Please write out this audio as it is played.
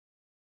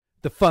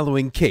The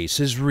following case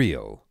is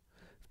real.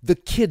 The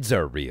kids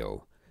are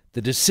real.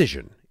 The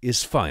decision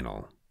is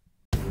final.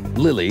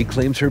 Lily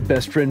claims her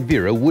best friend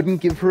Vera wouldn't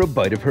give her a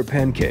bite of her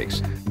pancakes.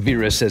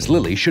 Vera says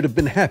Lily should have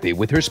been happy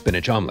with her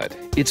spinach omelet.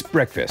 It's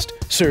breakfast,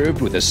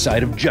 served with a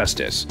side of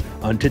justice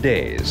on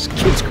today's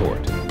Kids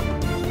Court.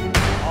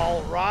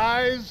 All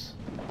rise.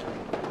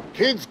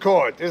 Kids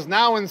Court is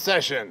now in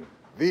session.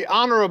 The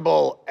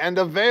Honorable and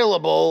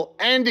Available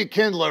Andy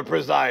Kindler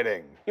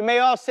presiding. You may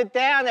all sit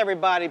down,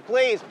 everybody,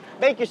 please.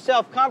 Make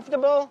yourself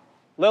comfortable.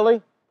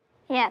 Lily?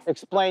 Yes.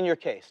 Explain your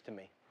case to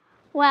me.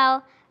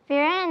 Well,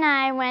 Vera and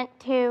I went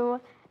to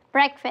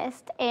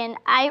breakfast, and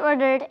I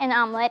ordered an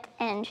omelet,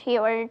 and she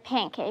ordered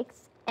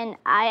pancakes, and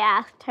I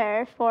asked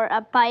her for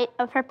a bite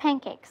of her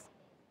pancakes.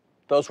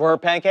 Those were her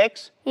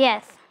pancakes?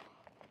 Yes.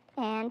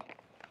 And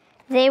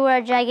they were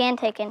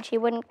gigantic, and she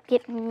wouldn't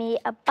give me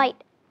a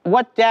bite.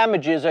 What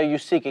damages are you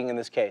seeking in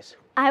this case?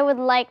 I would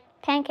like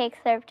pancakes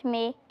served to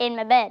me in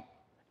my bed.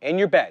 In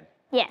your bed?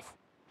 Yes.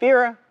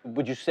 Vera,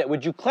 would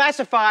you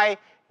classify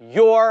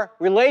your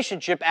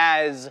relationship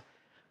as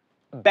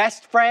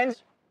best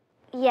friends?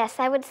 Yes,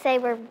 I would say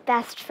we're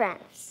best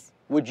friends.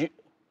 Would you?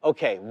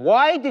 Okay,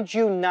 why did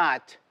you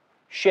not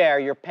share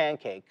your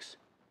pancakes?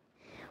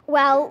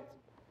 Well,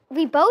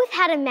 we both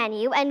had a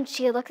menu, and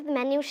she looked at the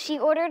menu. She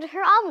ordered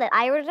her omelet.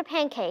 I ordered a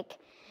pancake.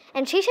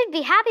 And she should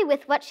be happy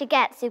with what she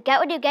gets. You get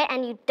what you get,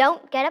 and you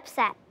don't get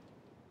upset.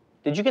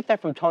 Did you get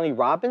that from Tony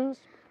Robbins?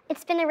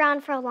 It's been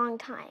around for a long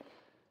time.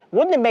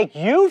 Wouldn't it make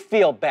you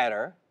feel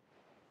better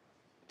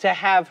to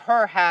have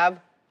her have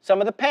some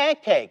of the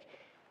pancake?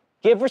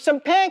 Give her some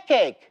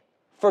pancake,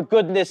 for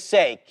goodness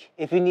sake,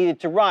 if you needed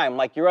to rhyme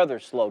like your other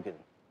slogan.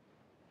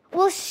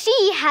 Well,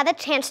 she had a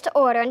chance to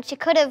order, and she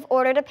could have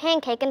ordered a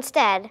pancake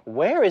instead.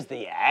 Where is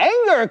the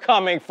anger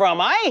coming from?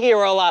 I hear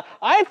a lot.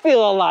 I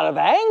feel a lot of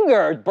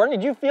anger. Bernie,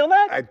 did you feel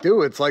that? I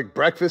do. It's like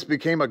breakfast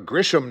became a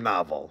Grisham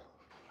novel.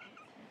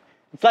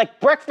 It's like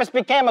breakfast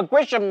became a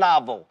Grisham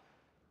novel.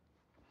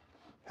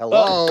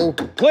 Hello?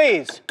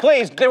 Please,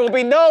 there will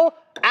be no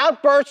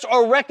outbursts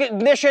or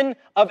recognition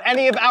of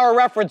any of our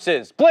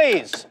references.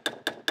 Please.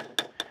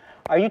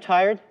 Are you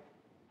tired?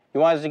 You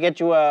want us to get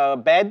you a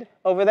bed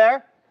over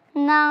there?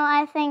 No,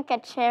 I think a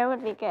chair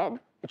would be good.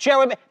 A chair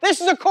would be.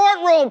 This is a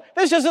courtroom.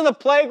 This isn't a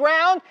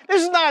playground.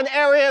 This is not an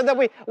area that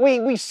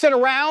we sit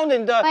around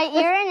and. But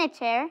you're in a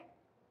chair.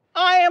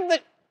 I am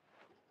the.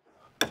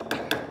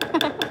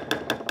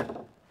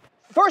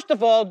 First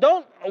of all,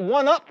 don't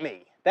one-up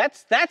me.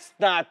 That's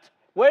not.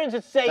 Where does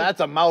it say? That's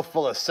a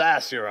mouthful of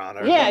sass, Your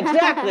Honor. Yeah,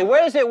 exactly.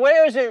 Where is it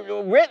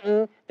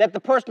written that the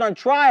person on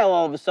trial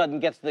all of a sudden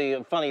gets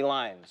the funny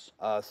lines?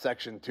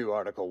 Section 2,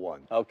 Article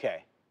 1.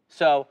 Okay.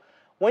 So,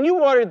 when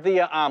you ordered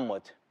the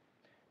omelet,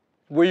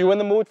 were you in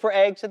the mood for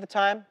eggs at the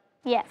time?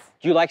 Yes.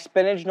 Do you like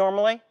spinach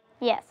normally?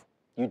 Yes.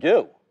 You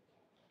do?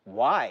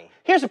 Why?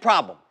 Here's the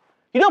problem.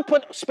 You don't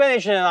put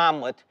spinach in an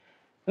omelet.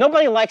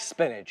 Nobody likes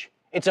spinach.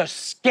 It's a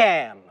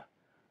scam.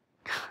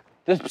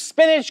 The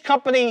spinach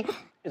company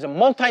is a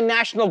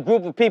multinational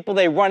group of people.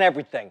 They run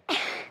everything.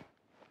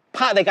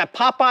 They got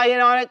Popeye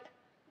in on it.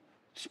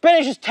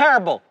 Spinach is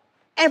terrible.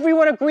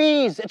 Everyone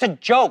agrees. It's a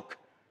joke.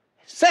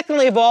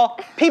 Secondly of all,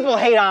 people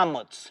hate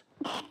omelets.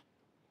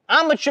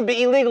 Omelets should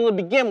be illegal to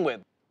begin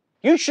with.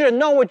 You should have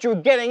known what you were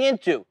getting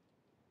into.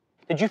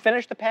 Did you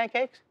finish the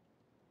pancakes?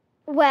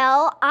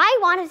 Well, I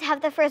wanted to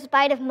have the first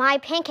bite of my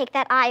pancake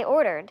that I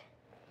ordered.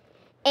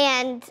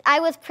 And I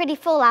was pretty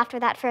full after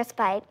that first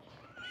bite.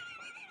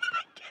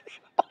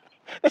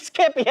 This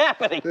can't be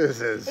happening. This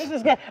is.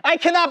 I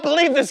cannot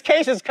believe this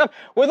case has come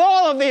with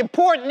all of the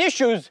important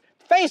issues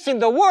facing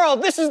the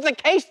world. This is the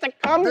case that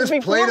comes This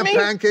before plate me.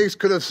 of pancakes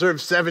could have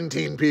served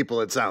 17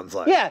 people, it sounds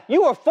like. Yeah,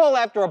 you were full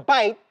after a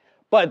bite,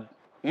 but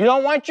you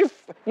don't want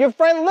your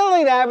friend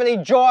Lily to have any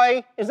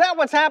joy. Is that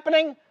what's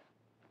happening?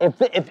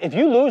 If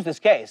you lose this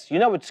case, you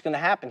know what's going to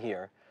happen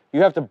here.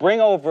 You have to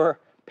bring over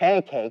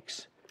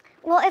pancakes.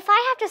 Well, if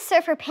I have to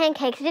serve her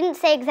pancakes, she didn't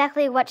say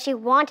exactly what she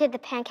wanted the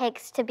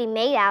pancakes to be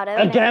made out of.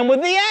 Again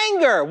with the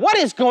anger. What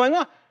is going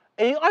on?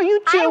 Are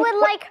you two? I would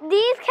like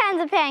these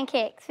kinds of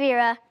pancakes,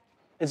 Vera.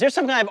 Is there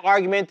some kind of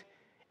argument?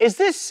 Is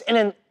this,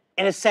 in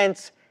a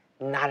sense,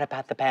 not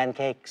about the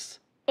pancakes?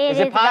 Is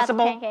it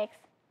possible? About the pancakes.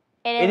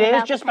 It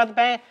is just about the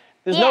pancakes?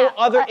 There's no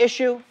other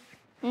issue?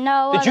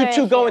 No Did you other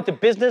two go issue. into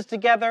business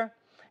together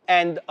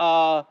and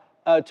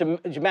to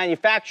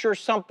manufacture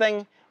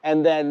something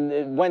and then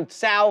it went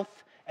south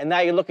and now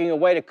you're looking a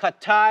way to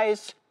cut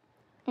ties?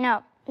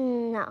 No.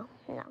 No.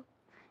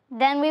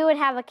 Then we would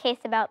have a case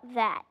about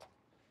that.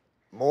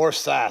 More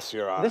sass,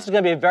 Your Honor. This is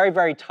going to be a very,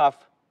 very tough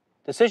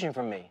decision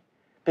for me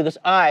because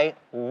I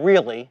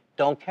really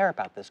don't care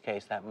about this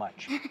case that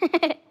much.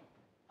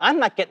 I'm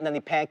not getting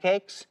any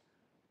pancakes.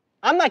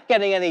 I'm not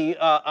getting any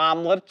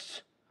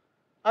omelets.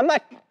 I'm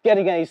not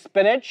getting any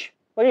spinach.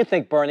 What do you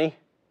think, Bernie?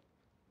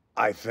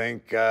 I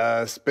think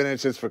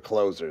spinach is for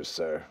closers,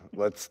 sir.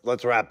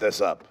 Let's wrap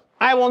this up.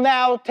 I will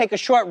now take a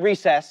short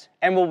recess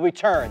and will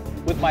return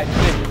with my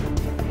decision.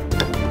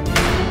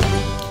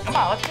 Come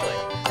on, let's do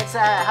it.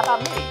 How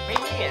about me?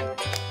 Bring me in.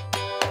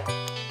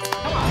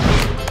 Come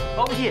on.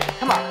 over here.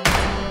 Come on.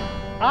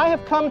 I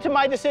have come to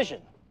my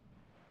decision.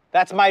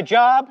 That's my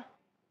job,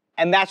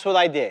 and that's what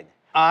I did.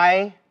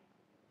 I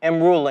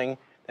am ruling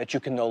that you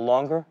can no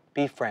longer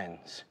be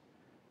friends.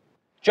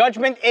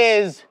 Judgment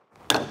is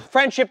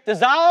friendship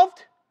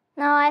dissolved.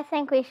 No, I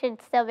think we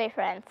should still be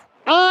friends.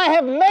 I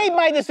have made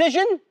my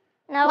decision.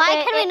 No,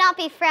 Why can we not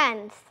be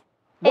friends?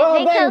 It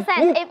makes no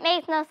sense. It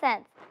makes no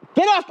sense.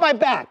 Get off my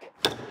back.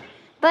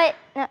 But,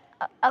 no,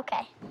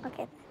 okay.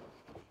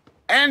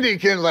 Andy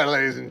Kindler,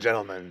 ladies and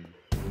gentlemen.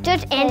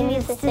 Judge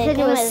Andy's decision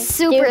was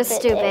super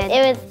stupid.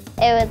 It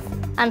was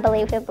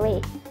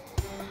unbelievably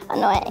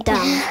annoying.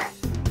 Dumb.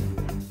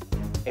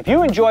 If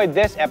you enjoyed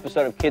this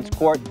episode of Kids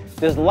Court,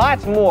 there's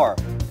lots more.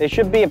 They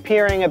should be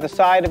appearing at the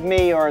side of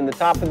me or on the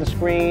top of the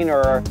screen,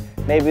 or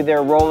maybe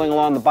they're rolling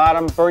along the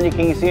bottom. Bernie,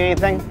 can you see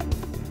anything?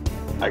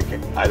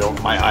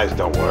 My eyes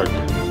don't work.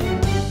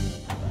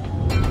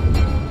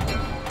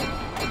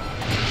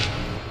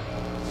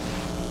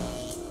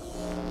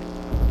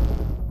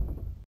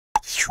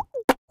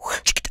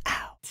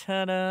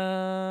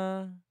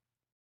 Ta-da!